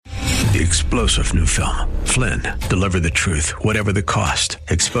The explosive new film, Flynn, Deliver the Truth, Whatever the Cost,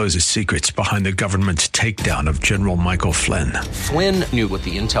 exposes secrets behind the government's takedown of General Michael Flynn. Flynn knew what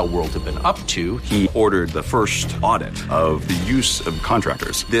the intel world had been up to. He ordered the first audit of the use of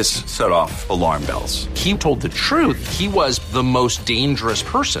contractors. This set off alarm bells. He told the truth. He was the most dangerous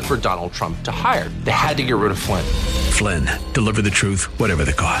person for Donald Trump to hire. They had to get rid of Flynn. Flynn, Deliver the Truth, Whatever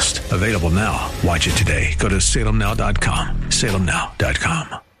the Cost. Available now. Watch it today. Go to salemnow.com.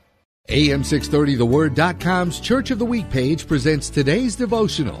 salemnow.com. AM630TheWord.com's Church of the Week page presents today's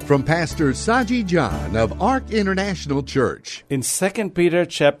devotional from Pastor Saji John of Ark International Church. In 2 Peter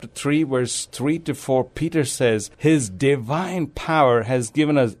chapter 3, verse 3 to 4, Peter says, His divine power has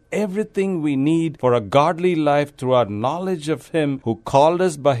given us everything we need for a godly life through our knowledge of Him who called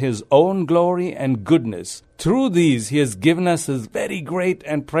us by His own glory and goodness. Through these, He has given us His very great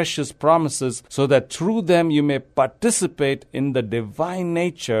and precious promises, so that through them you may participate in the divine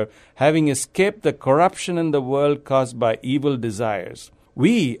nature, having escaped the corruption in the world caused by evil desires.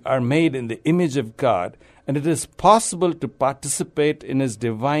 We are made in the image of God, and it is possible to participate in His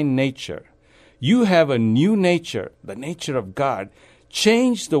divine nature. You have a new nature, the nature of God.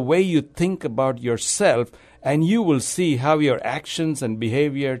 Change the way you think about yourself, and you will see how your actions and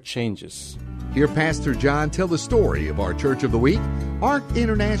behavior changes. Hear Pastor John tell the story of our Church of the Week, Ark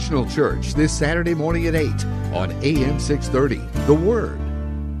International Church, this Saturday morning at 8 on AM 630. The Word.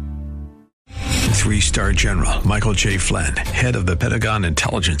 Three-star General Michael J. Flynn, head of the Pentagon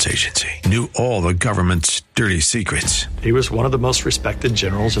Intelligence Agency, knew all the government's dirty secrets. He was one of the most respected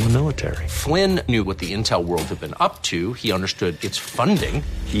generals in the military. Flynn knew what the intel world had been up to. He understood its funding.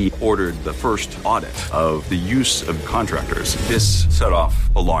 He ordered the first audit of the use of contractors. This set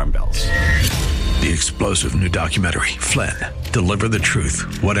off alarm bells. The explosive new documentary, Flynn, Deliver the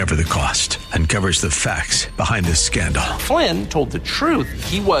Truth, Whatever the Cost, uncovers the facts behind this scandal. Flynn told the truth.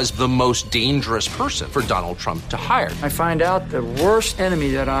 He was the most dangerous person for Donald Trump to hire. I find out the worst enemy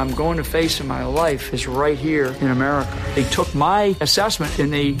that I'm going to face in my life is right here in America. They took my assessment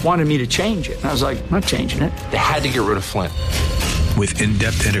and they wanted me to change it. And I was like, I'm not changing it. They had to get rid of Flynn. With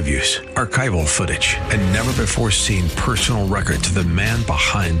in-depth interviews, archival footage, and never-before-seen personal records of the man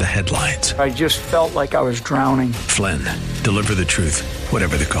behind the headlines. I just felt like I was drowning. Flynn, Deliver the Truth,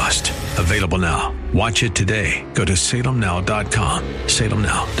 Whatever the Cost. Available now. Watch it today. Go to salemnow.com.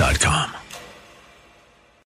 salemnow.com.